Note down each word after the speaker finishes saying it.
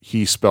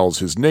he spells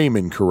his name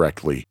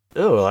incorrectly.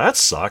 Oh, that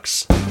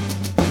sucks.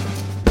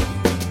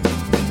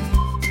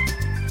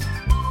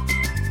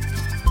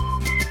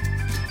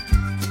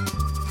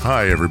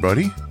 Hi,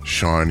 everybody.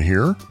 Sean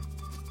here.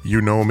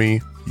 You know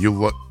me.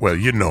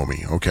 You know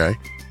me, okay?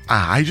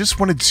 I just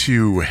wanted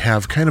to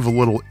have kind of a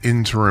little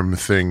interim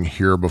thing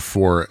here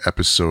before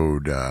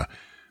episode,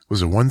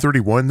 was it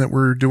 131 that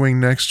we're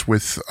doing next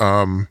with,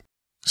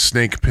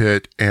 Snake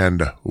Pit and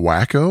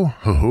Wacko?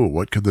 Oh,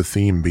 what could the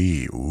theme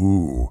be?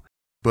 Ooh.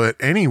 But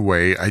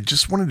anyway, I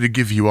just wanted to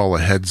give you all a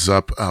heads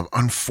up.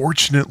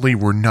 Unfortunately,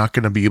 we're not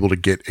going to be able to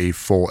get a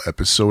full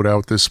episode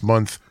out this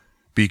month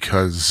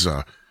because,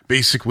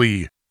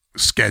 basically,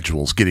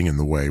 schedule's getting in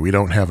the way. We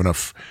don't have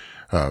enough,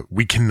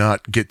 we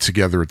cannot get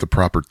together at the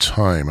proper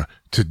time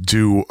to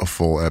do a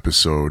full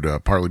episode,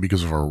 partly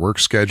because of our work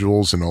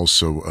schedules, and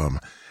also,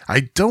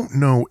 I don't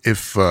know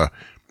if,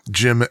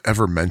 Jim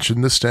ever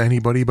mentioned this to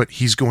anybody, but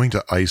he's going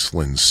to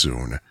Iceland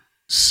soon.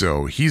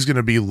 So he's going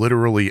to be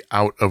literally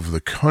out of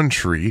the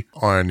country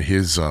on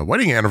his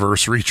wedding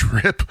anniversary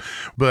trip.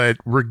 But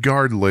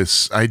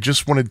regardless, I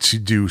just wanted to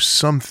do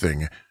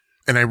something.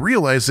 And I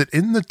realized that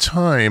in the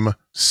time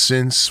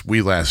since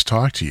we last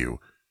talked to you,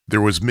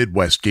 there was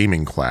Midwest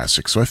Gaming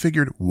Classic. So I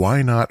figured,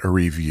 why not a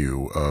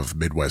review of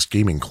Midwest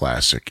Gaming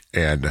Classic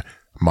and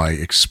my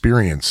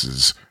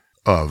experiences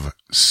of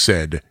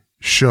said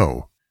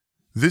show?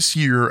 This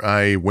year,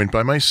 I went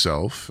by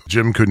myself.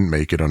 Jim couldn't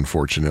make it,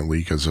 unfortunately,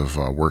 because of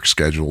work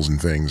schedules and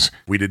things.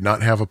 We did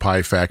not have a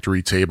Pie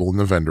Factory table in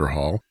the vendor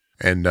hall,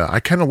 and I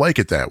kind of like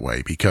it that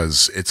way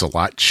because it's a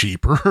lot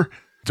cheaper.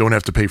 Don't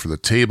have to pay for the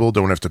table,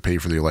 don't have to pay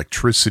for the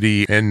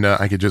electricity, and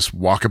I could just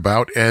walk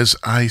about as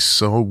I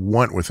so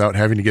want without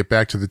having to get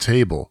back to the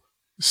table.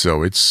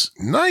 So it's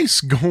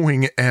nice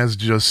going as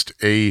just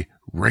a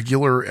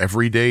regular,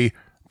 everyday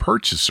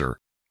purchaser.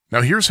 Now,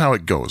 here's how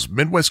it goes.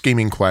 Midwest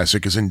Gaming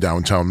Classic is in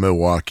downtown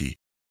Milwaukee.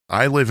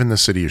 I live in the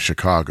city of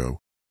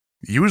Chicago.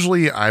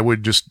 Usually, I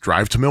would just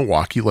drive to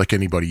Milwaukee like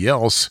anybody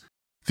else.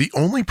 The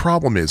only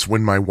problem is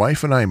when my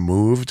wife and I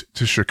moved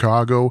to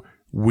Chicago,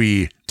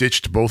 we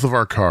ditched both of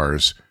our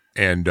cars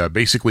and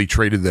basically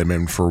traded them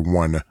in for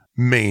one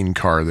main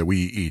car that we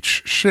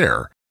each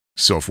share.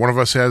 So if one of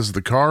us has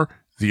the car,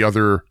 the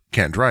other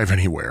can't drive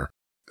anywhere.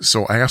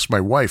 So I asked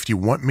my wife, do you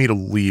want me to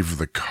leave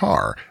the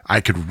car? I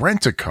could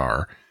rent a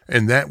car,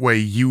 and that way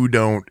you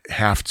don't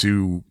have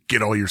to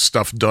get all your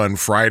stuff done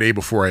Friday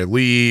before I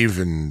leave,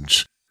 and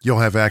you'll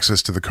have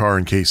access to the car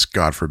in case,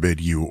 God forbid,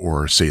 you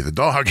or, say, the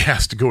dog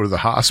has to go to the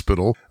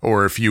hospital,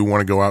 or if you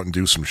want to go out and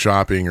do some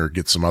shopping or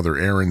get some other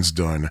errands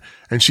done.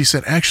 And she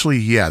said, actually,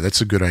 yeah, that's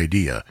a good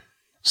idea.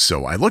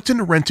 So I looked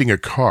into renting a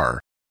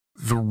car.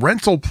 The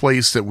rental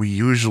place that we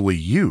usually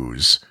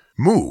use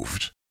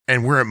moved.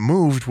 And where it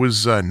moved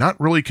was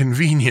not really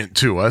convenient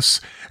to us.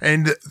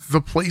 And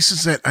the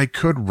places that I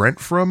could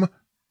rent from,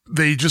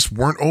 they just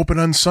weren't open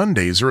on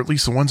Sundays, or at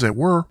least the ones that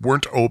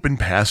weren't open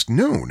past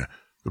noon.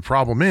 The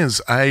problem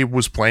is, I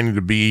was planning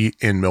to be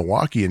in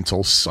Milwaukee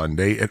until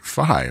Sunday at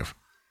 5.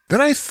 Then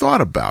I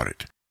thought about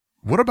it.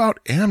 What about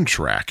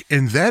Amtrak?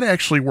 And that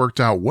actually worked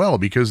out well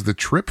because the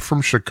trip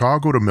from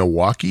Chicago to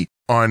Milwaukee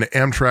on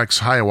Amtrak's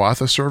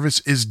Hiawatha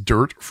service is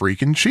dirt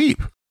freaking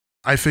cheap.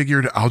 I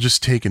figured I'll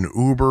just take an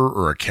Uber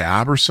or a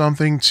cab or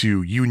something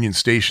to Union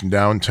Station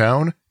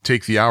downtown,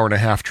 take the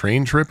hour-and-a-half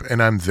train trip,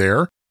 and I'm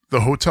there.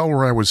 The hotel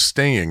where I was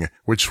staying,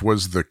 which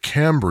was the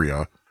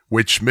Cambria,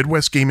 which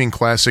Midwest Gaming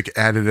Classic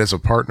added as a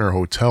partner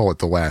hotel at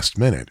the last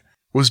minute,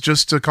 was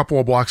just a couple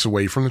of blocks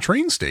away from the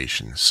train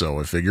station. So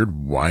I figured,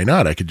 why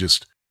not? I could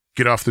just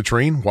get off the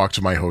train, walk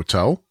to my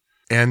hotel,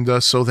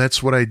 and so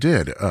that's what I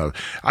did.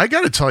 I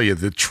gotta tell you,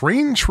 the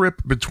train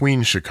trip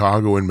between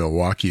Chicago and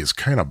Milwaukee is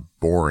kind of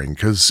boring,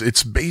 because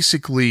it's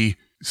basically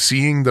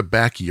seeing the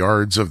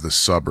backyards of the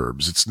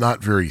suburbs. It's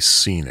not very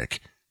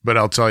scenic. But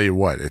I'll tell you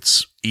what,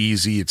 it's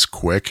easy, it's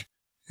quick,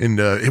 and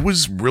it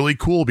was really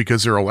cool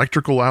because there are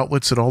electrical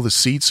outlets at all the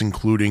seats,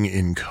 including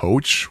in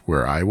coach,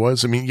 where I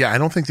was. I mean, yeah, I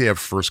don't think they have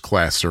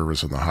first-class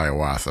service on the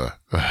Hiawatha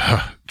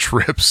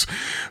trips,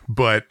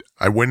 but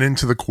I went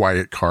into the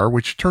quiet car,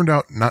 which turned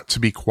out not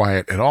to be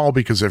quiet at all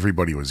because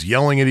everybody was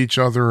yelling at each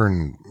other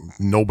and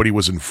nobody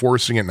was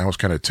enforcing it, and I was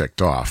kind of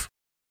ticked off.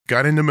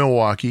 Got into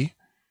Milwaukee.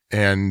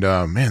 And,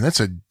 man,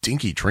 that's a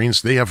dinky train.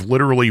 So they have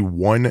literally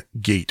one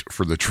gate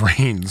for the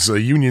trains.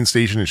 Union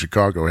Station in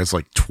Chicago has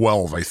like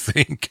 12, I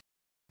think.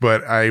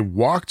 But I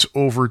walked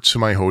over to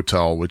my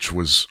hotel, which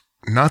was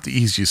not the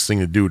easiest thing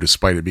to do,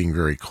 despite it being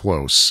very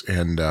close.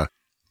 And,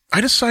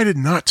 I decided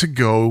not to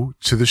go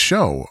to the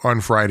show on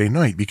Friday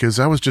night because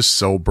I was just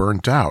so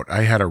burnt out.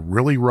 I had a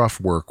really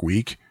rough work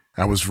week.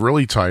 I was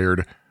really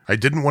tired. I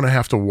didn't want to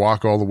have to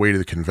walk all the way to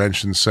the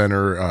convention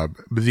center.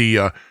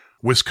 The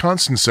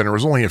Wisconsin Center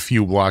was only a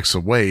few blocks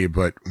away,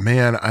 but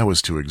man, I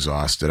was too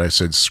exhausted. I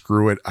said,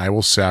 screw it. I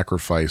will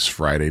sacrifice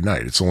Friday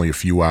night. It's only a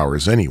few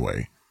hours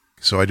anyway.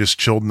 So I just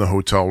chilled in the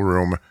hotel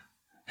room,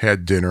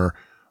 had dinner,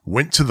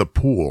 went to the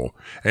pool.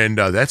 And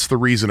that's the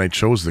reason I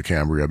chose the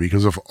Cambria,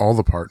 because of all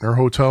the partner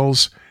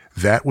hotels,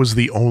 that was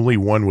the only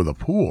one with a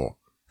pool.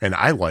 And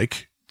I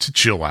like to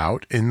chill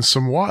out in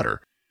some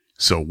water.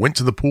 So went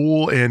to the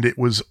pool, and it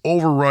was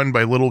overrun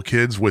by little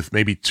kids with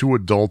maybe 2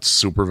 adults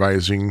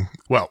supervising.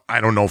 Well,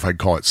 I don't know if I'd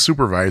call it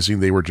supervising.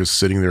 They were just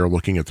sitting there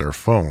looking at their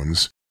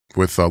phones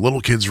with little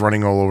kids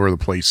running all over the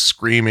place,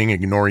 screaming,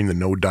 ignoring the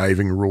no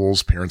diving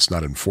rules, parents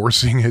not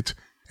enforcing it.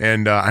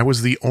 And I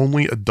was the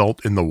only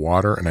adult in the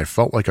water, and I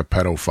felt like a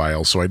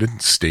pedophile, so I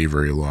didn't stay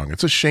very long.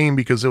 It's a shame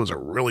because it was a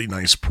really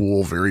nice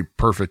pool, very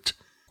perfect,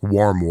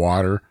 warm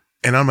water.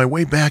 And on my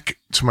way back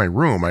to my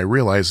room, I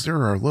realized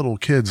there are little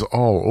kids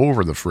all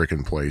over the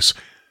frickin' place.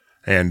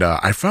 And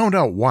I found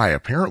out why.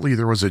 Apparently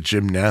there was a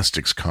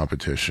gymnastics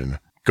competition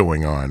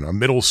going on, a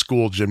middle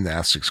school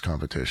gymnastics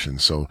competition.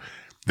 So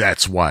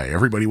that's why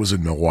everybody was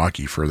in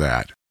Milwaukee for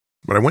that.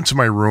 But I went to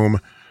my room.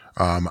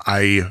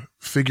 I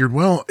figured,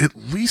 well, at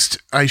least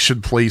I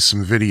should play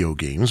some video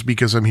games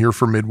because I'm here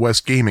for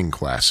Midwest Gaming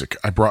Classic.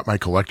 I brought my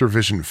Collector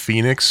Vision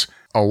Phoenix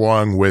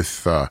along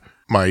with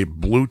my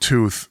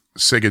Bluetooth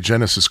Sega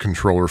Genesis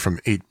controller from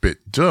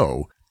 8-Bit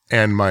Do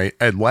and my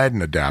Ed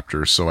Ladin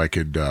adapter so I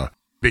could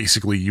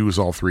basically use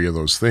all 3 of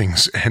those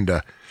things.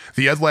 And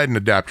the Ed Ladin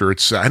adapter,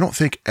 I don't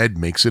think Ed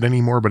makes it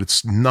anymore, but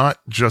it's not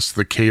just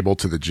the cable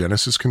to the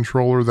Genesis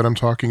controller that I'm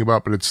talking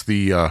about, but it's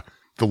the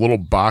little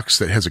box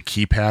that has a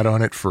keypad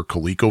on it for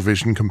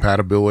ColecoVision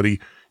compatibility.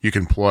 You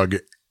can plug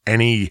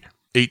any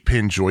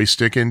 8-pin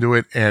joystick into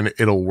it, and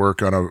it'll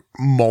work on a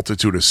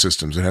multitude of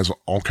systems. It has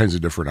all kinds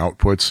of different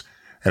outputs,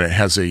 and it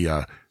has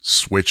a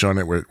switch on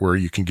it where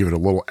you can give it a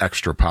little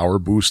extra power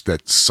boost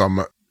that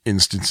some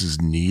instances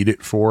need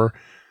it for.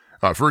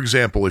 For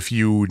example, if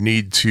you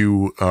need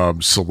to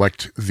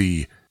select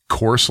the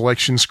core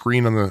selection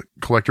screen on the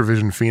Collector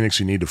Vision Phoenix,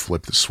 you need to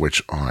flip the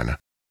switch on.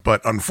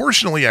 But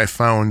unfortunately, I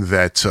found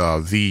that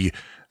the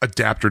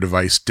adapter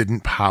device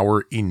didn't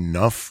power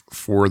enough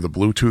for the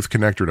Bluetooth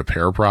connector to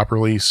pair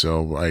properly,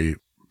 so I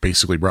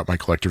basically brought my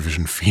Collector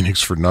Vision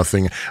Phoenix for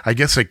nothing. I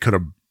guess I could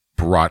have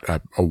brought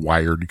a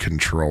wired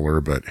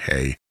controller, but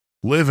hey,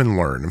 live and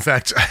learn. In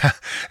fact,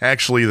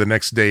 actually, the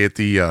next day at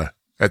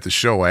the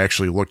show, I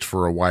actually looked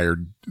for a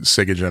wired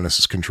Sega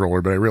Genesis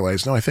controller, but I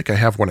realized, no, I think I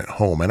have one at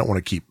home. I don't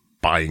want to keep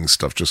buying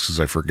stuff just because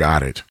I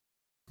forgot it.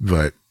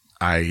 But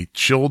I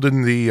chilled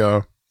in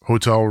the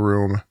hotel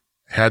room,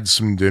 had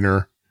some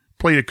dinner,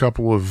 played a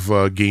couple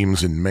of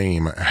games in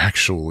MAME,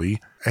 actually,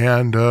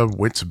 and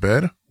went to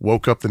bed.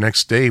 Woke up the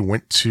next day,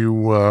 went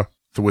to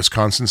the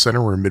Wisconsin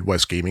Center where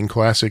Midwest Gaming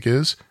Classic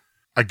is.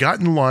 I got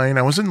in line.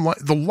 I was in line.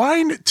 The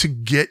line to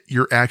get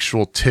your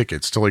actual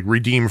tickets to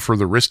redeem for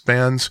the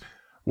wristbands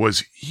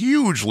was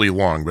hugely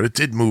long, but it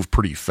did move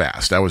pretty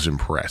fast. I was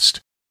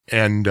impressed.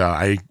 And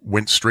I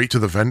went straight to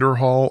the vendor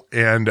hall,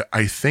 and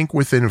I think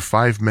within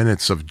 5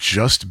 minutes of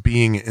just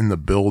being in the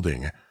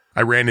building,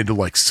 I ran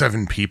into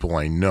 7 people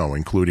I know,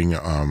 including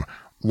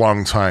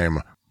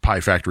longtime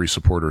Pie Factory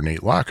supporter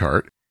Nate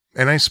Lockhart.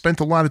 And I spent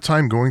a lot of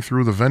time going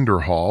through the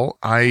vendor hall.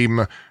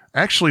 I'm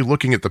actually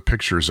looking at the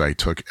pictures I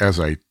took as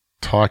I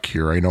talk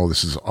here. I know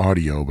this is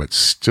audio, but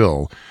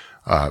still.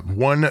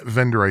 One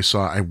vendor I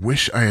saw, I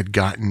wish I had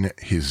gotten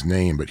his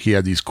name, but he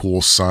had these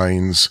cool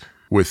signs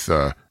with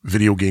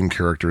video game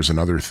characters and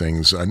other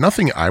things.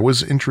 Nothing I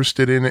was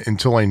interested in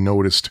until I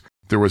noticed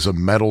there was a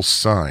metal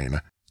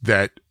sign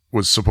that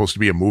was supposed to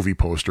be a movie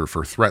poster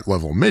for Threat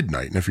Level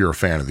Midnight. And if you're a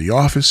fan of The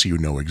Office, you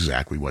know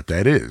exactly what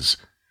that is.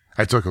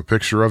 I took a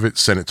picture of it,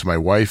 sent it to my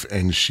wife,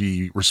 and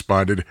she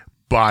responded,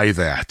 "Buy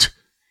that."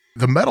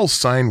 The metal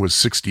sign was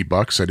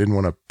 $60. I didn't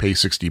want to pay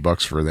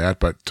 $60 for that,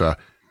 but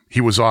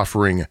he was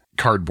offering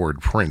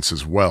cardboard prints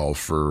as well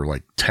for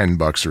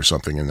 $10 or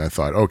something. And I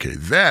thought, okay,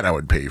 that I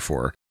would pay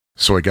for.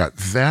 So I got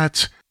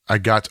that. I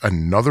got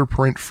another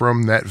print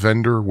from that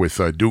vendor with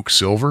Duke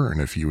Silver.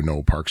 And if you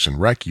know Parks and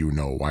Rec, you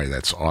know why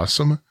that's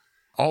awesome.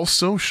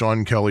 Also,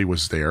 Sean Kelly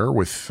was there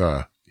with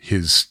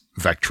his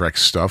Vectrex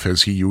stuff,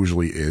 as he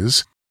usually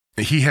is.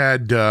 He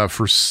had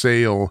for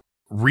sale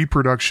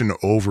reproduction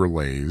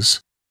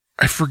overlays.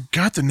 I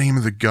forgot the name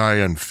of the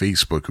guy on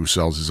Facebook who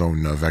sells his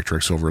own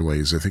Vectrex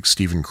overlays. I think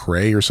Stephen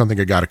Cray or something.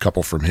 I got a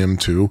couple from him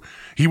too.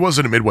 He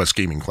wasn't a Midwest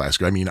Gaming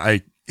Classic. I mean,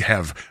 I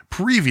have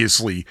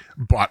previously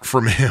bought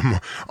from him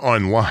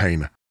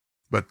online.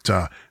 But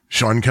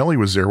Sean Kelly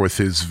was there with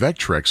his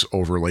Vectrex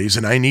overlays,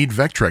 and I need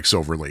Vectrex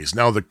overlays.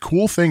 Now, the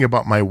cool thing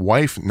about my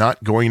wife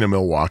not going to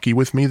Milwaukee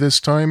with me this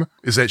time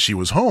is that she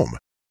was home.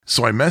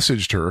 So I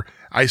messaged her.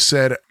 I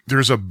said,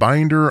 there's a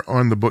binder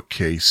on the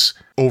bookcase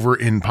over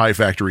in Pie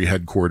Factory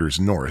headquarters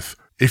north.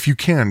 If you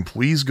can,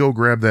 please go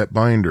grab that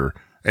binder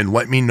and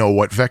let me know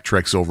what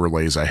Vectrex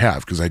overlays I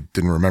have, because I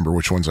didn't remember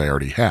which ones I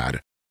already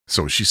had.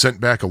 So she sent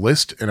back a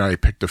list, and I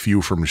picked a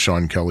few from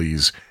Sean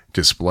Kelly's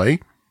display.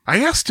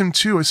 I asked him,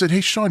 too. I said,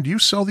 hey, Sean, do you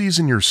sell these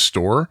in your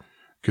store?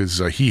 Because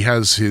he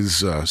has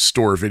his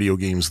store Video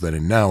Games Then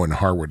and Now in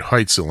Harwood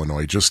Heights,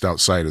 Illinois, just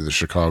outside of the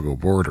Chicago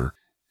border.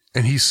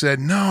 And he said,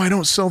 no, I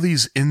don't sell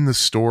these in the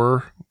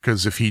store,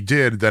 because if he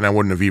did, then I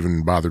wouldn't have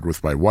even bothered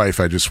with my wife.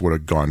 I just would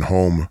have gone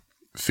home,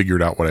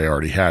 figured out what I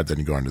already had,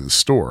 then gone to the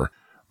store.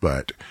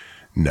 But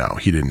no,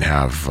 he didn't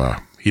have,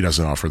 he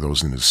doesn't offer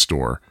those in his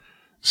store.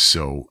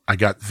 So I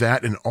got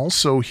that, and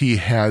also he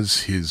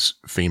has his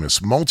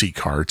famous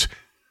multi-cart.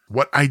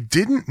 What I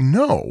didn't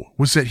know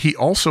was that he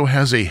also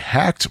has a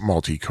hacked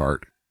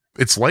multi-cart.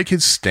 It's like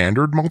his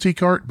standard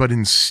multi-cart, but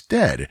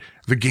instead,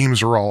 the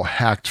games are all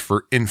hacked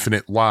for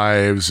infinite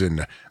lives,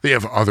 and they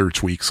have other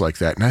tweaks like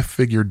that, and I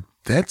figured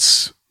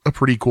that's a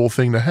pretty cool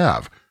thing to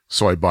have,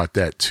 so I bought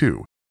that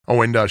too.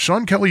 Oh, and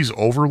Sean Kelly's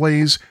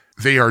overlays,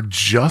 they are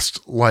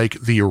just like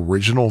the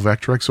original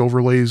Vectrex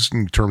overlays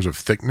in terms of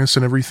thickness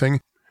and everything.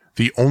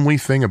 The only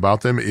thing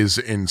about them is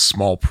in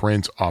small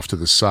print off to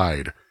the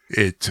side.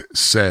 It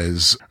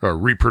says a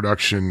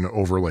reproduction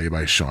overlay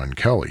by Sean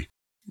Kelly.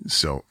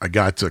 So I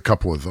got a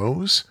couple of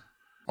those.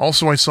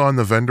 Also, I saw in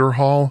the vendor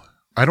hall,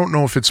 I don't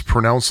know if it's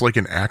pronounced like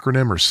an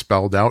acronym or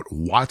spelled out,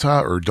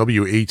 WATA or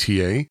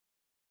WATA.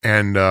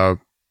 And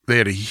they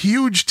had a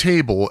huge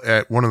table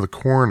at one of the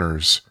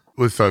corners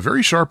with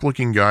very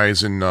sharp-looking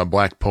guys in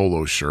black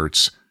polo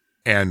shirts.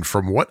 And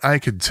from what I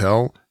could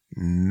tell,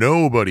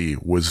 nobody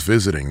was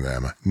visiting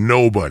them.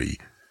 Nobody.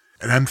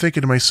 And I'm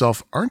thinking to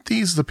myself, aren't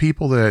these the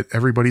people that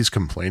everybody's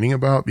complaining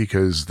about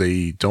because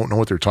they don't know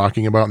what they're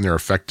talking about and they're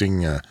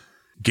affecting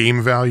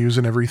game values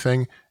and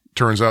everything?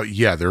 Turns out,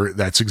 yeah,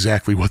 that's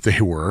exactly what they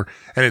were.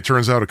 And it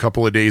turns out a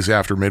couple of days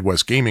after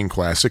Midwest Gaming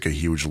Classic, a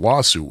huge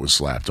lawsuit was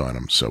slapped on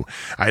them. So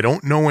I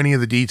don't know any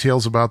of the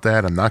details about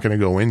that. I'm not going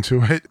to go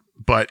into it,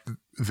 but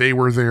they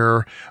were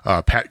there.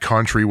 Pat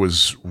Contry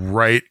was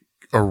right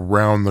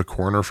around the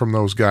corner from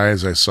those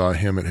guys. I saw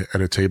him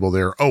at a table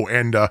there. Oh,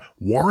 and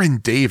Warren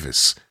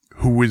Davis,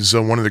 who is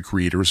one of the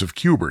creators of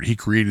Q*bert. He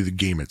created the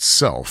game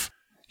itself.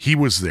 He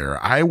was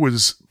there. I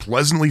was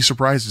pleasantly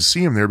surprised to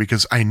see him there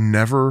because I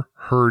never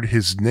heard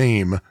his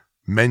name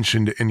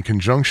mentioned in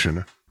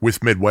conjunction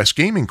with Midwest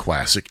Gaming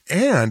Classic.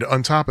 And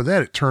on top of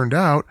that, it turned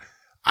out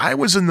I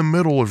was in the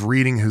middle of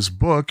reading his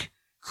book,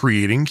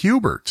 Creating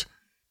Q*bert.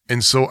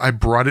 And so I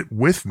brought it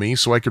with me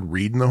so I could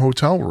read in the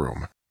hotel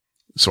room.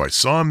 So I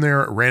saw him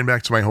there, ran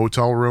back to my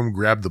hotel room,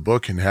 grabbed the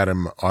book and had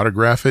him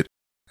autograph it.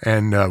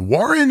 And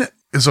Warren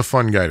is a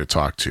fun guy to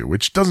talk to,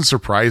 which doesn't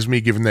surprise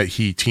me given that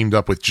he teamed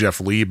up with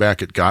Jeff Lee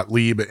back at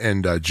Gottlieb,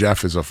 and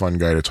Jeff is a fun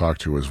guy to talk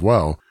to as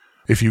well.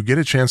 If you get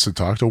a chance to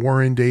talk to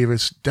Warren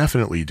Davis,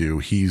 definitely do.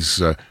 He's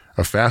a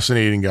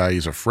fascinating guy.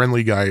 He's a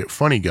friendly guy,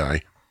 funny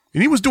guy.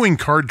 And he was doing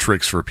card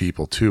tricks for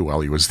people too while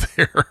he was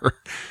there.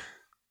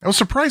 I was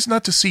surprised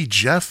not to see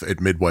Jeff at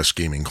Midwest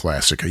Gaming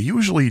Classic. I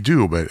usually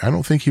do, but I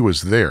don't think he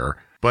was there.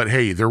 But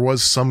hey, there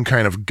was some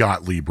kind of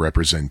Gottlieb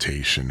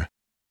representation.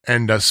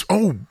 And,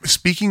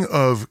 speaking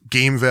of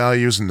game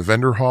values in the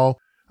vendor hall,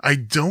 I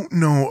don't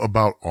know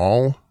about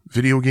all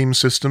video game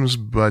systems,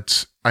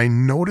 but I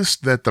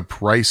noticed that the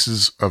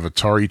prices of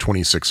Atari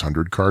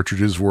 2600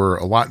 cartridges were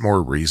a lot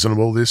more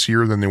reasonable this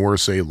year than they were,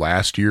 say,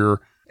 last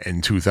year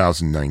and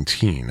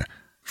 2019.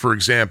 For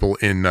example,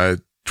 in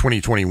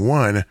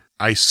 2021,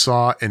 I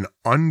saw an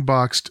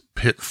unboxed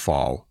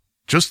Pitfall,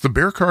 just the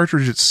bare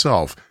cartridge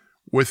itself,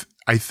 with,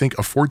 I think,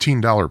 a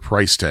 $14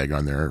 price tag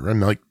on there. I'm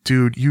like,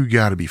 dude, you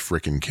gotta be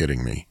freaking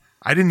kidding me.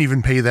 I didn't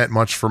even pay that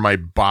much for my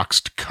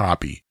boxed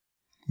copy.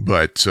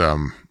 But,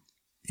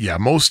 yeah,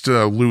 most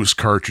loose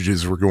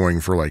cartridges were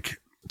going for like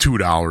 $2,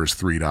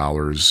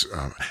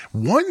 $3.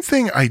 One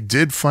thing I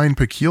did find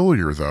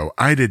peculiar, though,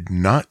 I did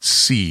not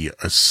see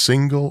a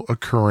single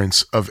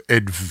occurrence of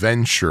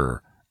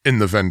adventure in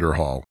the vendor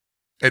hall.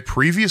 At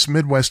previous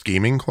Midwest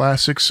Gaming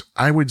Classics,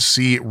 I would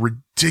see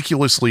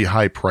ridiculously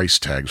high price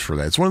tags for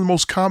that. It's one of the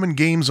most common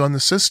games on the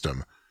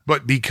system.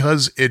 But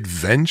because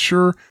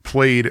adventure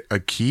played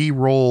a key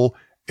role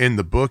in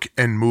the book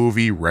and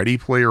movie Ready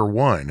Player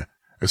One,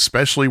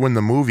 especially when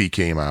the movie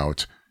came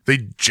out, they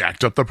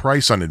jacked up the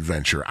price on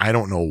adventure. I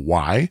don't know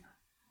why.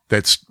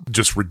 That's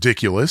just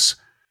ridiculous.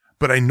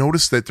 But I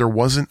noticed that there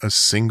wasn't a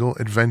single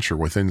adventure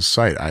within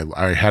sight.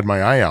 I had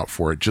my eye out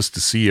for it just to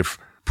see if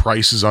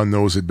prices on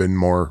those had been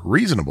more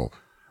reasonable.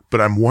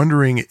 But I'm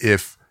wondering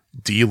if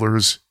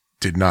dealers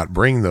did not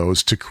bring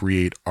those to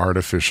create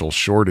artificial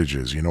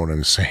shortages. You know what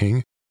I'm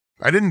saying?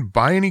 I didn't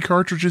buy any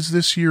cartridges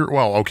this year.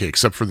 Well, okay,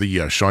 except for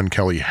the Sean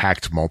Kelly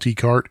hacked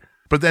multi-cart.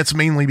 But that's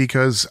mainly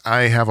because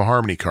I have a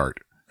Harmony cart.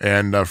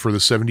 And for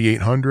the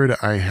 7800,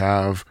 I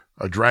have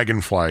a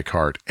Dragonfly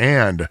cart.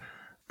 And,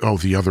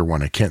 the other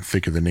one, I can't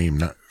think of the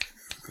name.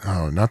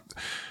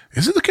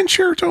 Is it the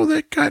Concerto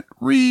that got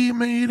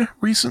remade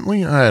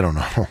recently? I don't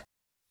know.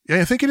 Yeah,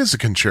 I think it is the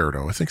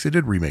Concerto. I think they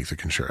did remake the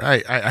Concerto.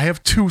 I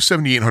have two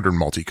 7800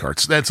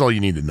 multi-carts. That's all you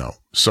need to know.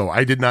 So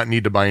I did not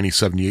need to buy any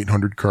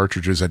 7800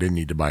 cartridges. I didn't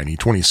need to buy any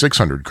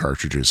 2600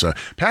 cartridges.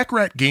 Pack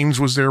Rat Games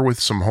was there with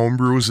some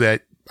homebrews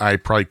that I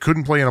probably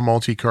couldn't play on a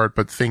multi-cart,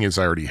 but the thing is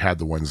I already had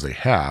the ones they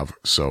have,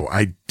 so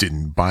I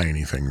didn't buy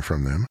anything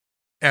from them.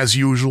 As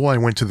usual, I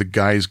went to the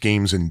Guys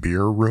Games and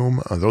Beer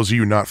room. Those of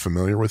you not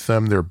familiar with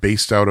them, they're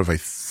based out of, I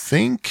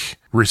think,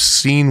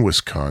 Racine,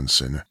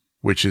 Wisconsin,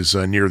 which is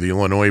near the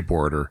Illinois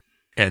border.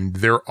 And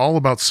they're all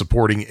about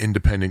supporting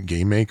independent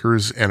game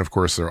makers. And of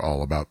course, they're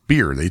all about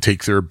beer. They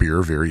take their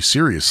beer very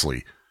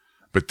seriously.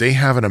 But they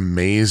have an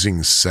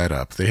amazing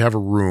setup. They have a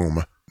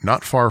room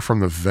not far from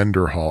the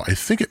vendor hall. I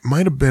think it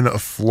might have been a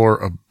floor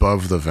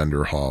above the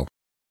vendor hall,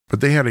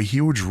 but they had a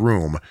huge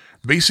room.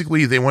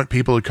 Basically, they want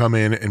people to come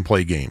in and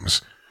play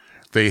games.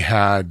 They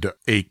had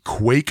a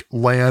Quake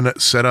LAN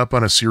set up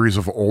on a series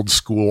of old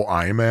school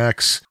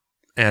iMacs,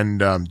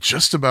 and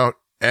just about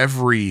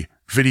every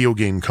video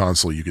game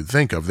console you could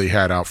think of, they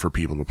had out for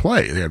people to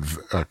play. They had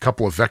a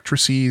couple of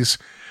Vectrices.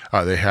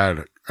 They had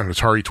an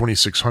Atari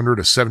 2600,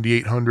 a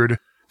 7800.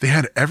 They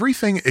had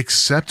everything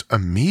except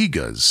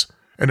Amigas.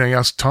 And I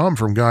asked Tom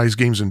from Guys,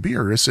 Games, and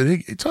Beer, I said,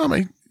 hey, Tom,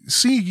 I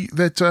see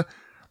that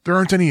there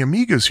aren't any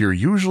Amigas here.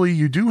 Usually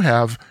you do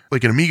have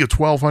like an Amiga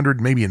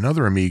 1200, maybe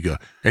another Amiga.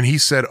 And he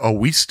said, oh,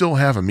 we still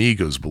have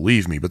Amigas,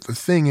 believe me. But the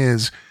thing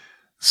is,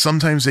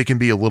 sometimes they can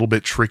be a little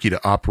bit tricky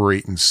to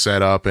operate and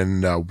set up,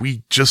 and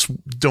we just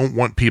don't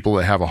want people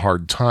to have a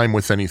hard time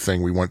with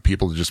anything. We want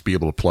people to just be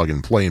able to plug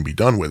and play and be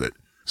done with it.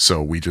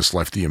 So we just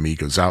left the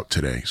Amigas out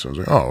today. So I was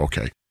like, oh,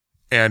 okay.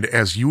 And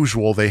as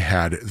usual, they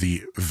had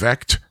the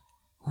Vect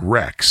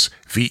Rex,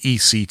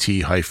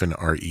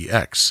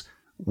 VECT-REX,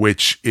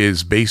 which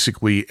is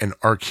basically an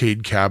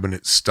arcade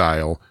cabinet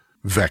style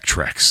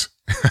Vectrex.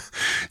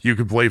 You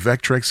can play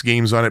Vectrex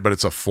games on it, but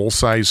it's a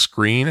full-size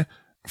screen,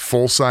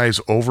 full-size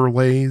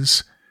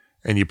overlays,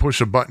 and you push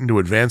a button to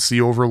advance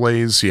the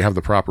overlays so you have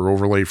the proper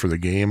overlay for the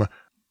game.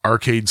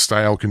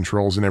 Arcade-style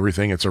controls and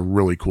everything. It's a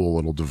really cool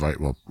little device.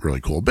 Well,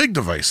 really cool big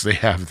device they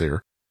have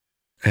there.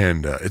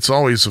 And it's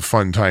always a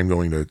fun time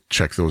going to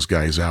check those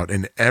guys out.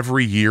 And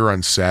every year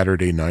on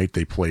Saturday night,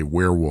 they play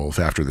Werewolf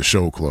after the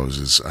show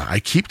closes. I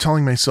keep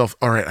telling myself,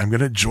 all right, I'm going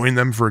to join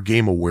them for a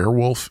game of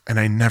Werewolf, and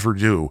I never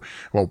do.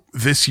 Well,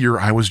 this year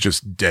I was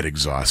just dead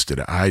exhausted.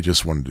 I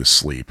just wanted to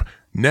sleep.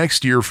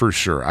 Next year, for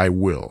sure, I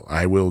will.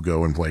 I will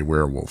go and play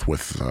Werewolf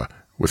with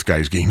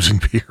Guys, Games,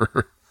 and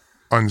Beer.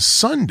 On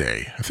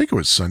Sunday, I think it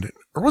was Sunday,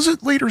 or was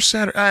it later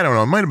Saturday? I don't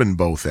know. It might have been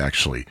both,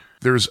 actually.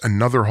 There's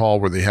another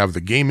hall where they have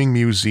the gaming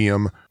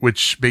museum,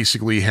 which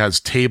basically has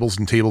tables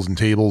and tables and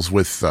tables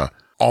with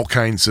all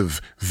kinds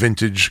of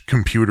vintage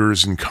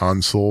computers and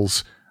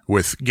consoles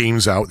with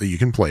games out that you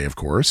can play, of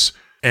course.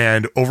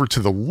 And over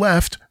to the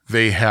left,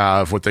 they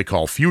have what they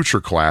call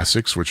future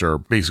classics, which are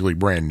basically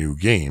brand new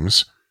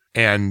games.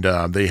 And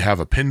they have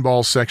a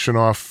pinball section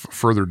off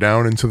further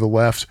down and to the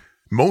left,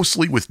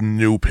 mostly with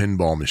new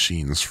pinball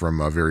machines from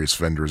various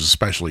vendors,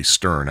 especially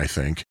Stern, I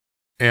think.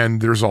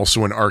 And there's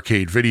also an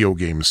arcade video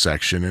game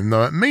section, and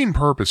the main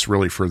purpose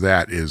really for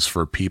that is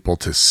for people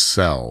to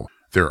sell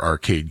their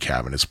arcade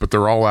cabinets, but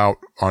they're all out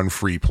on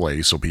free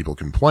play so people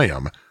can play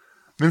them.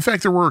 In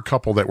fact, there were a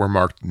couple that were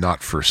marked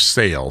not for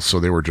sale, so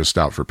they were just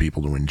out for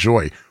people to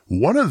enjoy.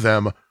 One of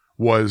them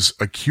was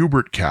a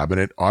Q*bert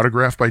cabinet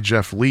autographed by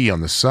Jeff Lee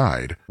on the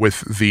side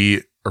with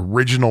the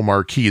original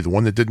marquee, the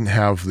one that didn't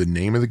have the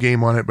name of the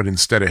game on it, but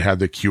instead it had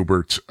the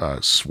Q*bert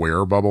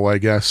swear bubble, I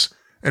guess.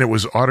 And it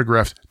was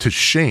autographed to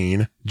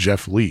Shane,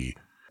 Jeff Lee.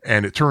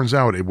 And it turns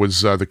out it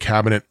was the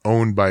cabinet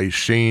owned by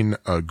Shane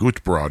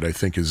Gutbrod, I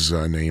think his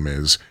name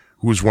is,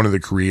 who was one of the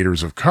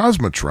creators of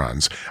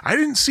Cosmotrons. I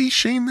didn't see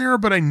Shane there,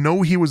 but I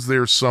know he was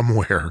there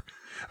somewhere.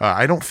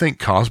 I don't think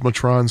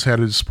Cosmotrons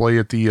had a display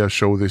at the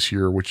show this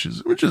year, which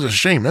is a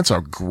shame. That's a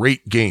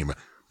great game.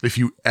 If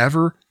you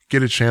ever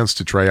get a chance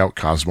to try out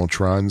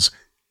Cosmotrons,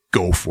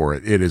 go for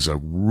it. It is a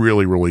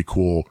really, really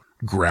cool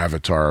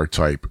Gravatar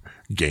type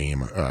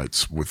game.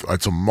 It's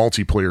a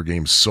multiplayer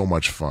game, so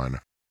much fun.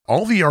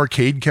 All the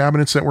arcade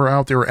cabinets that were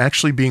out there were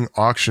actually being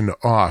auctioned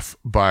off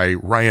by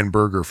Ryan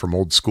Berger from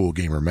Old School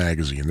Gamer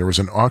magazine. There was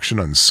an auction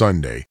on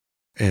Sunday,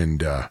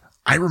 and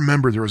I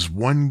remember there was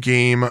one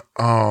game,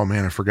 oh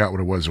man, I forgot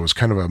what it was. It was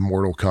kind of a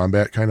Mortal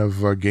Kombat kind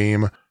of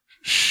game.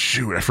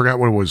 Shoot, I forgot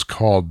what it was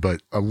called,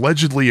 but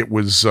allegedly it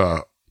was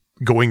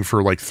going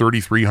for like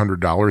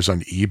 $3,300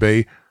 on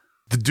eBay.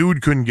 The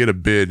dude couldn't get a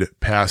bid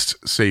past,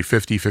 say,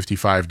 $50,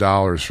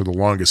 $55 for the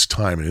longest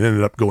time, and it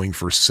ended up going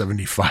for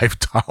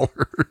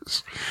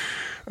 $75.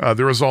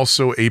 There was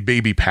also a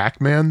Baby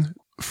Pac-Man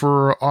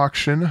for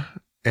auction,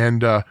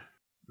 and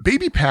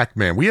Baby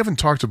Pac-Man, we haven't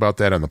talked about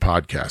that on the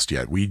podcast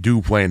yet. We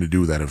do plan to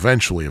do that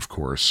eventually, of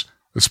course,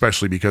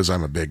 especially because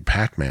I'm a big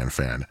Pac-Man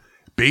fan.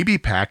 Baby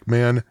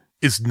Pac-Man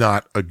is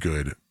not a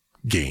good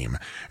game.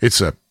 It's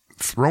a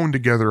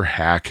thrown-together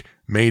hack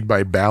made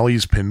by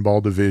Bally's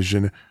Pinball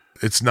Division.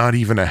 It's not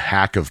even a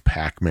hack of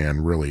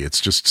Pac-Man, really. It's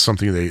just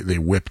something they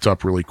whipped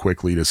up really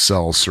quickly to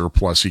sell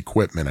surplus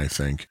equipment, I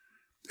think.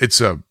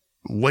 It's a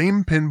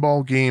lame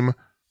pinball game,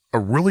 a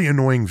really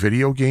annoying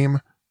video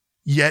game,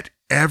 yet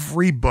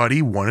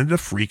everybody wanted to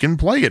freaking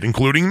play it,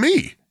 including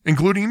me.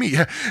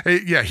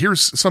 Yeah,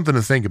 here's something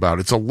to think about.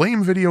 It's a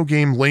lame video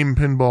game, lame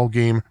pinball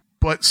game,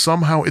 but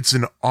somehow it's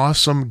an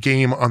awesome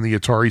game on the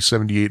Atari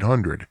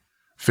 7800.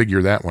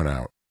 Figure that one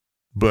out.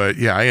 But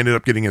yeah, I ended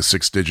up getting a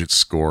 6-digit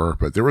score,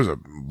 but there was a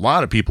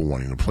lot of people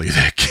wanting to play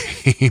that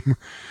game.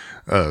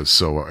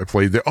 So I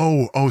played there.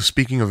 Oh,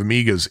 speaking of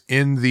Amigas,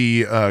 in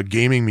the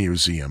gaming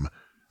museum,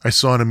 I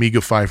saw an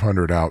Amiga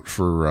 500 out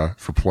for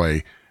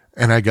play,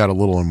 and I got a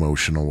little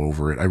emotional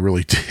over it. I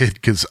really did,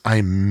 because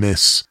I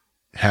miss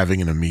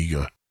having an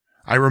Amiga.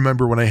 I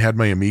remember when I had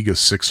my Amiga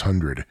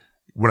 600,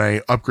 when I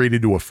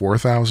upgraded to a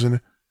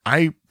 4000,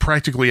 I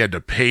practically had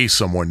to pay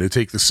someone to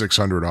take the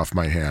 600 off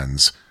my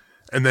hands.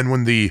 And then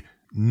when the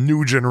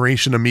new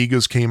generation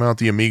Amigas came out,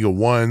 the Amiga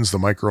 1s, the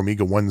Micro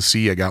Amiga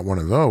 1C, I got one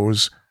of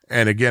those.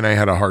 And again, I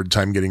had a hard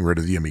time getting rid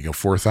of the Amiga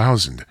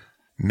 4000.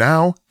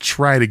 Now,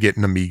 try to get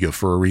an Amiga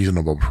for a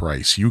reasonable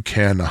price. You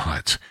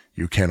cannot.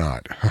 You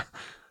cannot.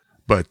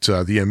 But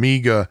the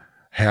Amiga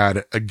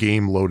had a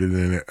game loaded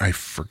in it. I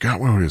forgot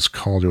what it was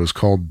called. It was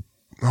called,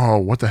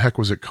 what the heck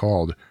was it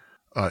called?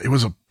 It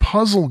was a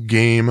puzzle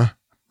game, a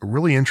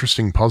really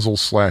interesting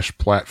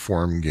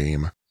puzzle/platform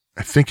game.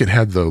 I think it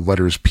had the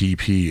letters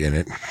PP in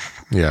it.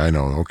 Yeah, I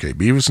know. Okay,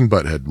 Beavis and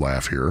Butthead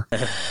laugh here.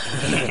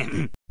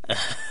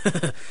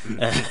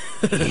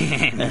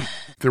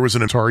 There was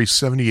an Atari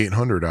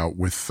 7800 out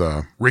with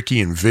Ricky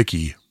and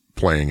Vicky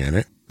playing in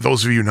it.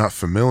 Those of you not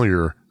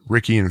familiar,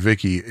 Ricky and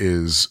Vicky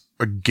is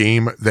a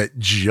game that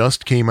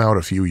just came out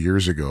a few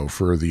years ago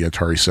for the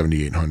Atari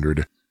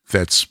 7800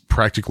 that's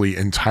practically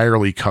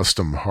entirely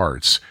custom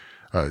parts.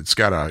 It's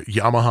got a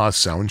Yamaha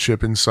sound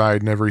chip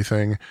inside and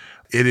everything.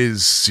 It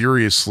is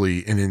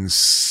seriously an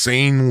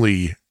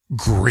insanely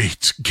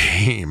great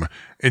game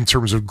in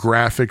terms of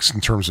graphics,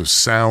 in terms of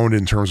sound,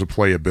 in terms of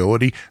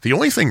playability. The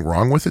only thing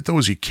wrong with it, though,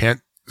 is you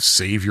can't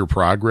save your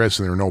progress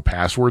and there are no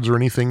passwords or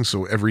anything.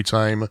 So every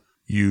time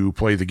you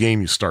play the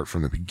game, you start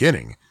from the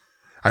beginning.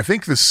 I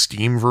think the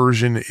Steam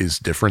version is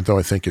different, though.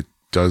 I think it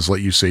does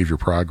let you save your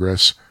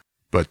progress.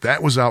 But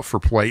that was out for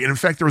play. And in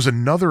fact, there was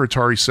another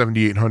Atari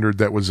 7800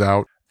 that was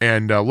out,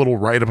 and a little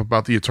write-up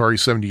about the Atari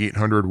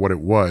 7800, what it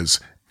was.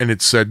 And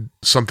it said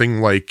something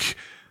like,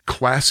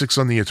 classics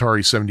on the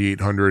Atari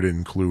 7800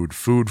 include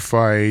Food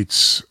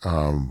Fights,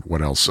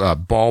 what else?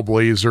 Ball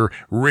Blazer,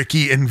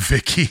 Ricky and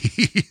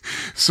Vicky.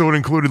 So it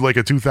included like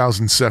a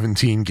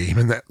 2017 game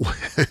in that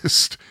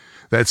list.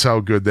 That's how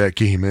good that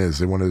game is.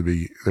 They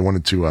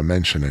wanted to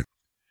mention it.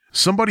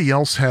 Somebody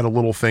else had a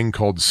little thing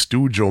called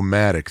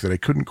Stooge-O-Matic that I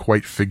couldn't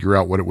quite figure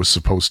out what it was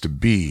supposed to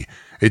be.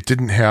 It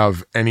didn't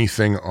have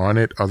anything on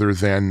it other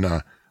than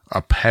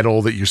a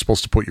pedal that you're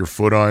supposed to put your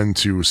foot on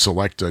to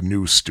select a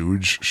new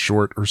Stooge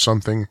short or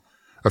something.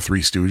 A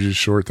Three Stooges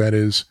short, that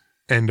is.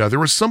 And there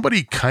was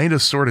somebody kind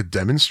of sort of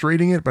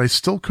demonstrating it, but I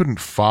still couldn't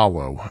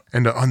follow.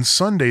 And on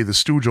Sunday, the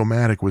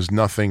Stooge-O-Matic was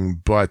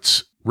nothing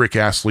but Rick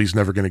Astley's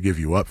Never Gonna Give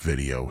You Up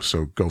video,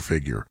 so go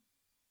figure.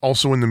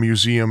 Also in the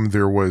museum,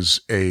 there was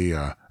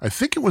I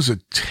think it was a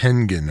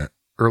Tengen,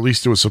 or at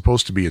least it was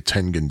supposed to be a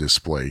Tengen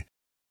display.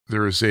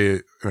 There is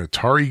an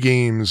Atari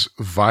Games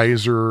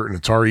visor, an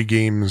Atari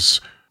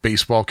Games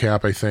baseball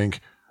cap, I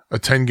think, a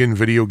Tengen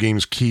Video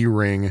Games key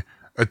ring,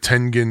 a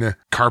Tengen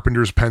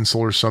carpenter's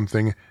pencil or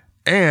something,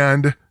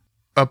 and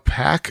a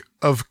pack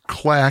of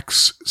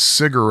Clax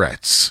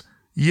cigarettes.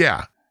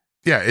 Yeah,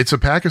 it's a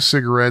pack of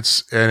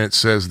cigarettes, and it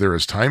says there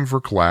is time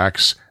for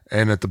Clax,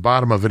 and at the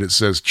bottom of it, it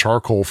says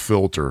charcoal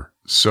filter.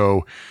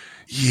 So,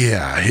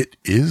 yeah, it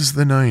is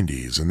the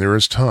 90s, and there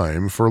is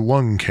time for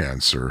lung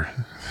cancer.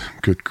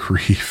 Good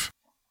grief.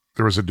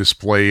 There was a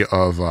display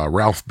of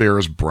Ralph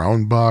Baer's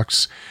Brown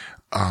Box.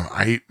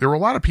 There were a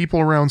lot of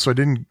people around, so I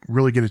didn't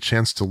really get a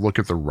chance to look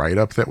at the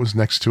write-up that was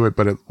next to it,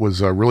 but it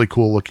was a really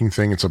cool-looking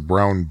thing. It's a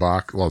brown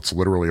box. Well, it's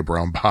literally a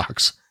brown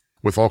box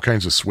with all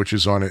kinds of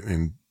switches on it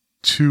and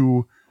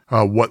two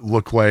what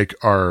look like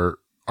are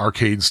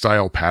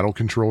arcade-style paddle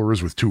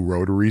controllers with two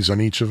rotaries on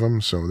each of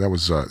them. So that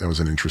was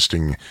an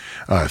interesting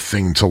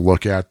thing to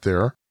look at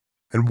there.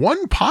 And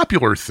one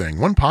popular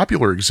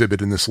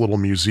exhibit in this little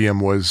museum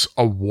was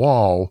a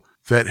wall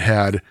that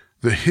had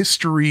the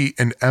history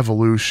and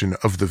evolution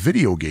of the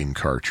video game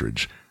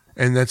cartridge.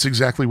 And that's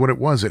exactly what it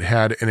was. It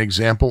had an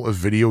example of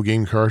video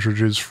game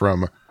cartridges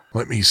from,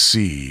 let me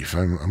see, if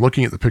I'm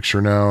looking at the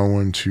picture now,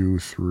 1, 2,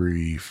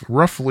 3,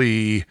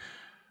 roughly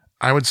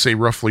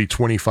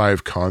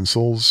 25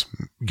 consoles,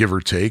 give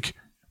or take,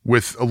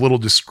 with a little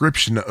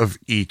description of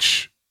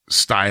each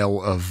style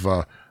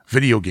of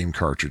video game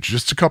cartridge.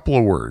 Just a couple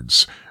of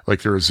words.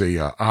 Like there's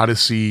a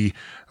Odyssey,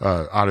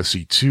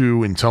 Odyssey 2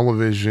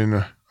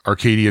 Intellivision,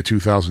 Arcadia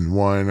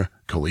 2001,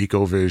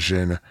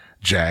 ColecoVision,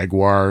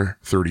 Jaguar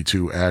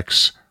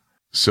 32X.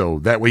 So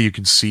that way you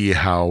could see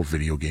how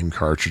video game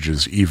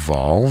cartridges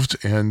evolved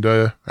and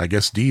I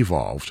guess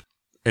devolved.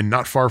 And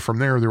not far from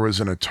there was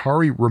an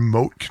Atari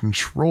remote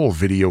control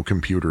video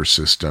computer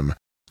system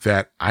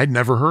that I'd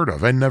never heard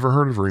of. I'd never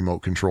heard of a remote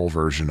control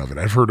version of it.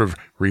 I've heard of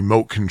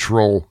remote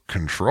control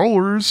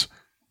controllers,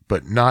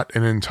 but not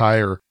an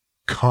entire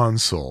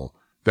console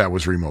that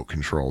was remote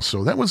control.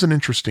 So that was an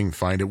interesting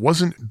find. It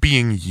wasn't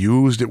being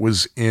used. It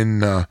was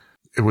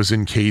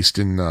encased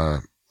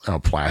in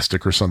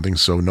plastic or something,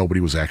 so nobody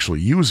was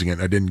actually using it.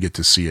 I didn't get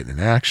to see it in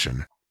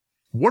action.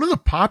 One of the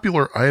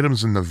popular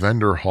items in the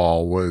vendor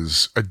hall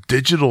was a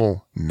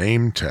digital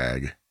name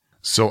tag.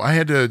 So I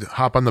had to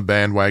hop on the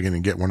bandwagon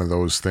and get one of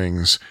those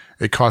things.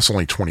 It costs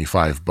only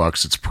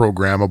 $25. It's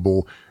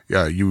programmable.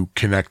 You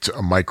connect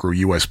a micro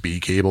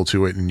USB cable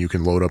to it and you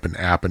can load up an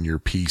app on your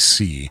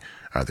PC.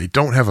 They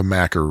don't have a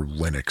Mac or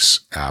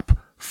Linux app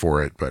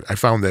for it, but I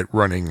found that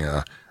running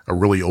a a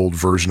really old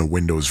version of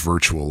Windows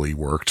virtually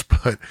worked,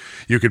 but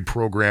you could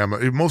program,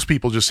 most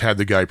people just had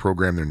the guy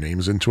program their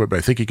names into it, but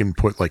I think he can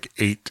put like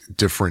 8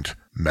 different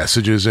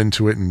messages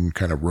into it and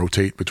kind of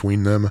rotate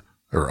between them,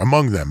 or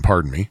among them,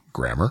 pardon me,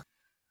 grammar.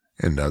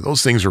 And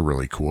those things are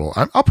really cool.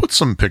 I'll put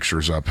some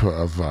pictures up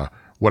of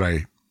what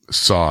I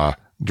saw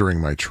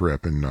during my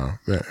trip, and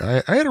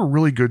I had a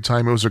really good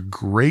time. It was a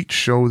great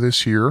show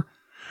this year.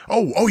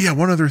 Oh yeah,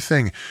 one other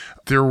thing.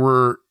 There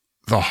were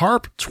the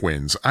Harp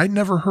Twins. I'd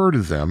never heard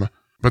of them,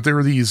 but they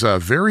were these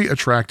very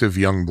attractive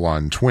young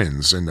blonde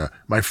twins, and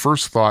my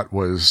first thought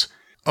was,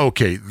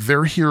 okay,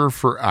 they're here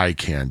for eye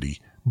candy.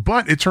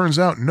 But it turns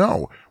out,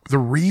 no. The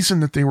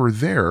reason that they were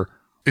there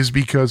is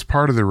because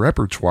part of their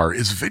repertoire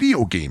is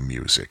video game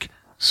music.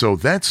 So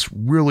that's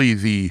really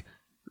the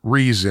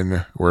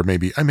reason, or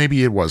maybe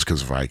it was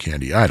because of eye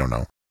candy. I don't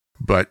know.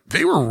 But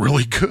they were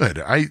really good.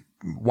 I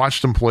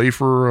watched them play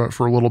for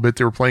a little bit.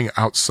 They were playing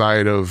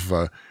outside of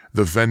the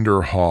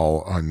vendor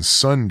hall on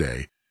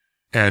Sunday.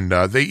 And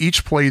they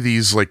each play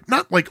these, like,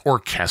 not like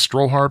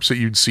orchestral harps that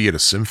you'd see at a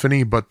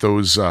symphony, but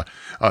those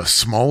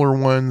smaller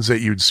ones that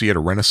you'd see at a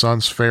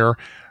Renaissance fair.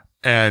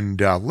 And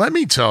let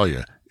me tell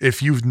you,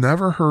 if you've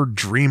never heard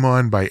Dream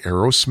On by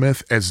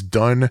Aerosmith as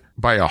done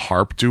by a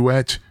harp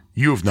duet,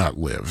 you have not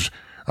lived.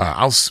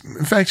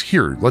 In fact,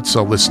 here, let's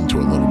listen to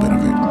a little bit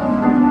of it.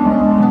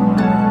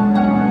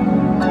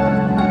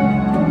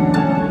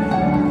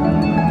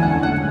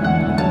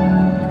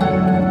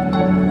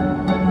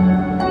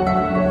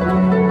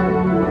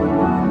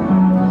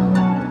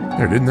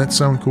 There, didn't that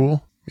sound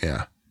cool?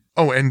 Yeah.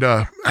 Oh, and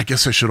I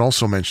guess I should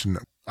also mention,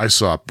 I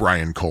saw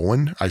Brian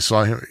Colin. I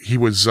saw him. He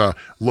was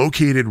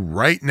located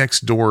right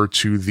next door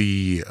to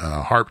the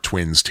Harp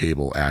Twins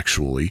table,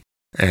 actually.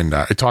 And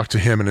I talked to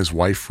him and his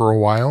wife for a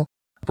while.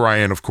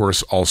 Brian, of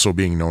course, also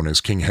being known as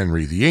King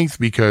Henry VIII,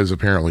 because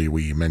apparently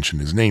we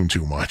mentioned his name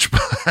too much.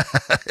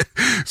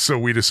 So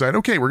we decided,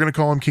 okay, we're going to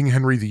call him King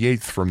Henry VIII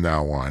from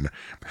now on.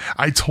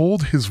 I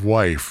told his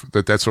wife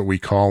that that's what we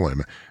call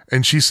him.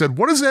 And she said,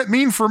 what does that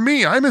mean for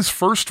me? I'm his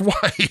first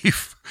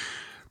wife.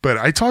 But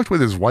I talked with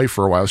his wife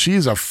for a while. She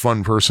is a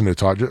fun person to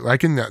talk to. I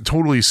can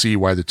totally see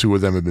why the two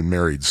of them have been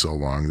married so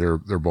long. They're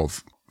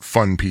both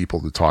fun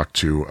people to talk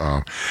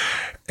to.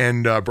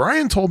 And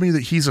Brian told me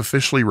that he's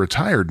officially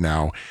retired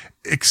now,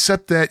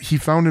 except that he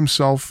found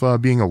himself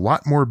being a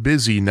lot more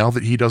busy now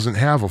that he doesn't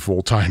have a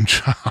full-time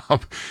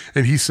job.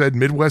 And he said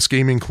Midwest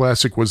Gaming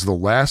Classic was the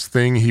last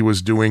thing he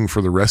was doing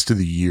for the rest of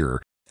the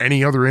year.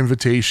 Any other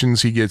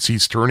invitations he gets,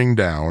 he's turning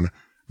down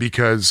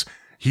because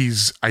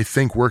he's, I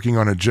think, working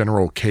on a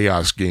General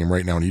Chaos game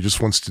right now, and he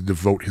just wants to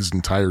devote his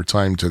entire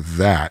time to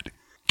that,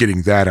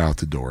 getting that out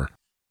the door.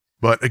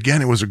 But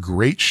again, it was a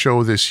great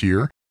show this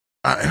year.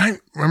 And I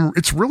remember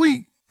it's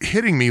really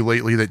hitting me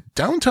lately that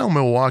downtown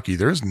Milwaukee,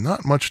 there's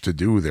not much to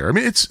do there. I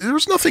mean,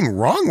 there's nothing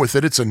wrong with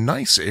it. It's a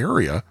nice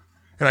area.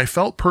 And I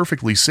felt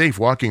perfectly safe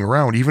walking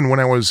around, even when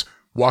I was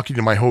walking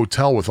to my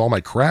hotel with all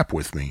my crap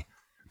with me.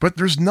 But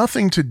there's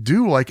nothing to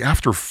do like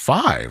after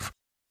 5.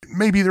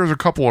 Maybe there's a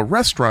couple of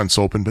restaurants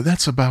open, but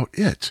that's about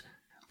it.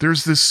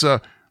 There's this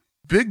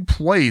big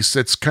place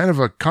that's kind of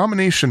a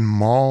combination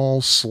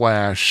mall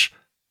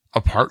 /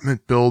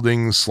 apartment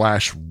building /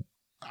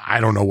 I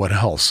don't know what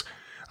else.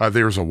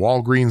 There's a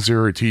Walgreens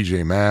there, a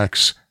TJ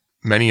Maxx,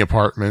 many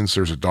apartments.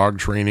 There's a dog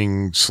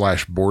training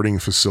 / boarding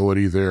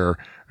facility there.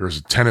 There's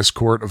a tennis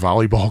court, a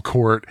volleyball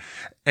court,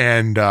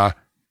 and a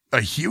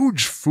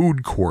huge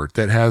food court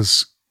that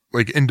has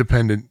like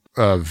independent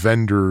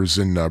vendors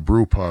and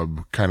brew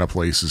pub kind of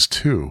places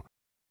too.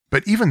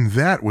 But even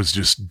that was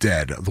just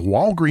dead. The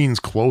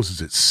Walgreens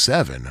closes at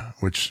 7,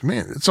 which,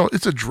 man,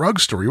 it's a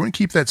drugstore. You want to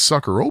keep that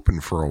sucker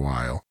open for a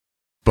while.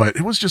 But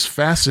it was just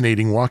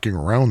fascinating walking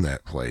around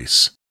that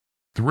place.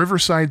 The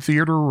Riverside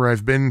Theater, where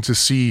I've been to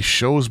see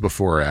shows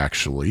before,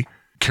 actually,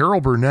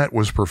 Carol Burnett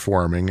was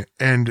performing,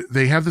 and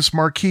they have this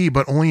marquee,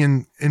 but only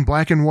in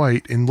black and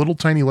white, in little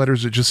tiny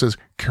letters, it just says,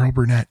 Carol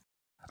Burnett.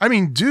 I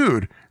mean,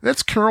 dude,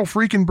 that's Carol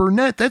freaking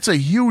Burnett. That's a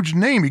huge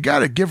name. You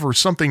gotta give her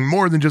something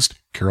more than just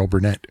Carol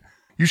Burnett.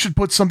 You should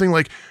put something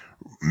like,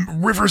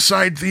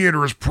 Riverside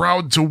Theater is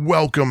proud to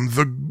welcome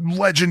the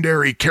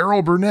legendary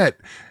Carol Burnett.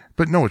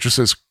 But no, it just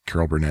says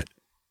Carol Burnett.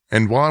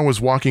 And while I was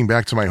walking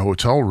back to my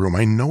hotel room,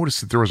 I noticed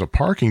that there was a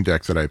parking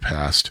deck that I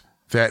passed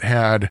that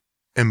had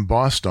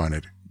embossed on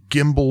it,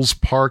 Gimbel's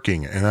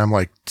Parking. And I'm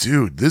like,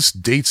 dude, this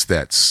dates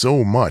that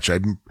so much.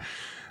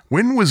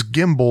 When was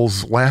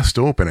Gimbel's last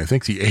open? I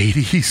think the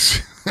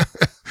 80s.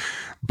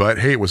 But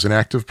hey, it was an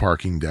active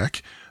parking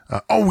deck.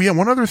 Oh yeah,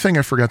 one other thing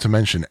I forgot to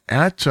mention.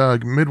 At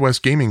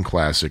Midwest Gaming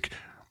Classic,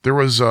 there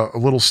was a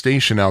little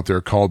station out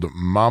there called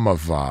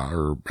Mamava,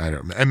 or I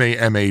don't know,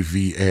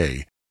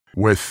 Mamava,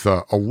 with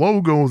a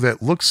logo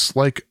that looks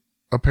like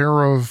a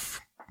pair of,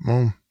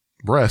 well,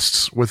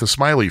 breasts with a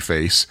smiley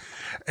face.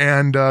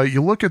 And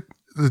you look at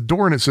the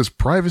door and it says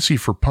privacy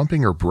for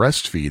pumping or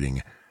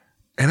breastfeeding.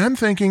 And I'm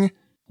thinking,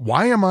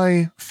 why am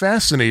I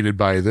fascinated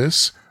by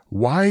this?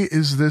 Why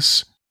is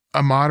this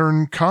a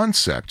modern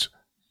concept?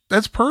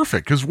 That's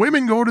perfect, because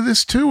women go to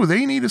this too.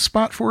 They need a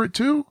spot for it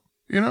too,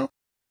 you know?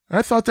 And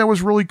I thought that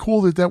was really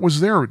cool that that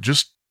was there.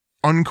 Just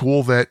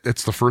uncool that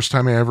it's the first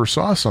time I ever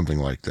saw something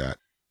like that.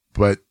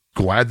 But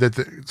glad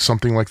that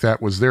something like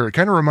that was there. It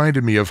kind of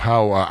reminded me of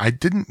how I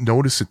didn't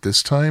notice it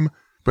this time,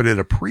 but at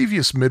a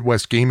previous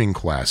Midwest Gaming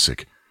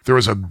Classic, there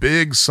was a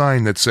big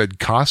sign that said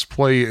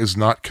cosplay is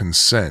not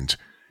consent,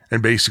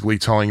 and basically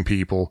telling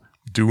people,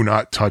 do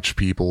not touch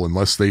people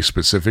unless they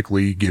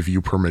specifically give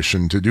you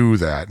permission to do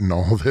that and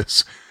all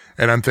this.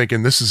 And I'm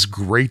thinking, this is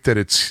great that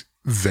it's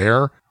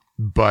there,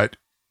 but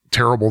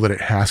terrible that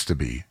it has to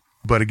be.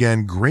 But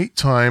again, great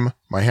time.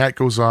 My hat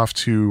goes off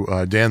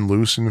to Dan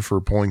Lewson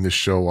for pulling this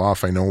show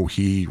off. I know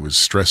he was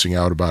stressing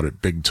out about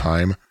it big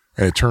time,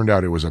 and it turned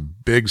out it was a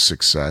big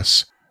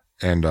success.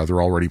 And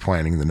they're already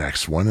planning the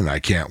next one, and I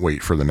can't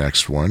wait for the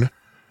next one.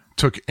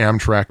 Took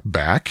Amtrak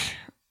back,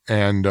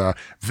 and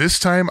this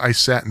time I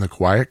sat in the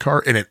quiet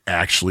car, and it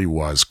actually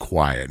was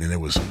quiet, and it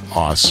was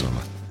awesome.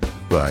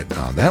 But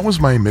that was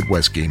my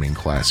Midwest Gaming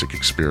Classic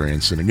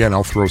experience, and again,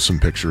 I'll throw some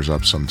pictures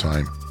up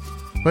sometime.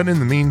 But in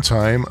the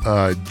meantime,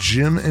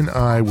 Jim and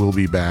I will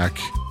be back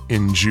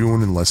in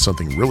June, unless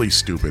something really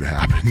stupid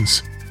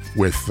happens,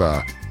 with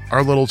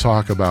our little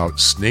talk about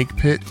Snake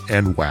Pit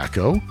and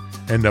Wacko.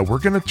 And we're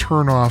going to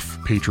turn off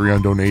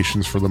Patreon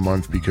donations for the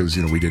month because,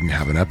 we didn't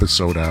have an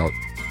episode out.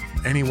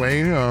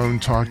 Anyway,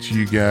 talk to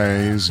you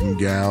guys and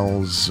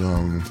gals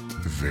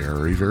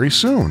very, very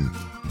soon.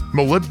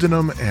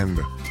 Molybdenum, and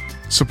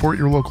support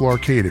your local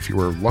arcade if you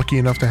were lucky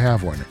enough to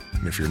have one.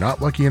 And if you're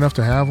not lucky enough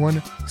to have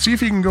one, see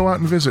if you can go out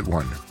and visit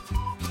one.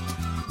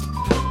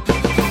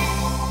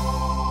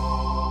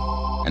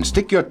 And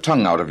stick your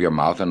tongue out of your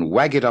mouth and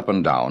wag it up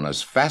and down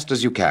as fast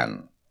as you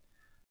can.